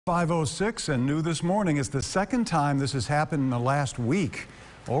5:06 and new this morning. It's the second time this has happened in the last week.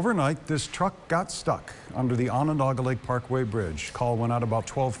 Overnight, this truck got stuck under the Onondaga Lake Parkway bridge. Call went out about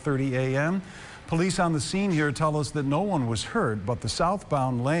 12:30 a.m. Police on the scene here tell us that no one was hurt, but the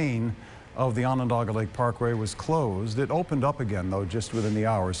southbound lane of the Onondaga Lake Parkway was closed. It opened up again, though, just within the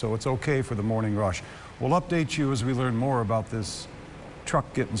hour, so it's okay for the morning rush. We'll update you as we learn more about this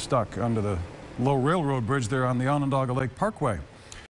truck getting stuck under the low railroad bridge there on the Onondaga Lake Parkway.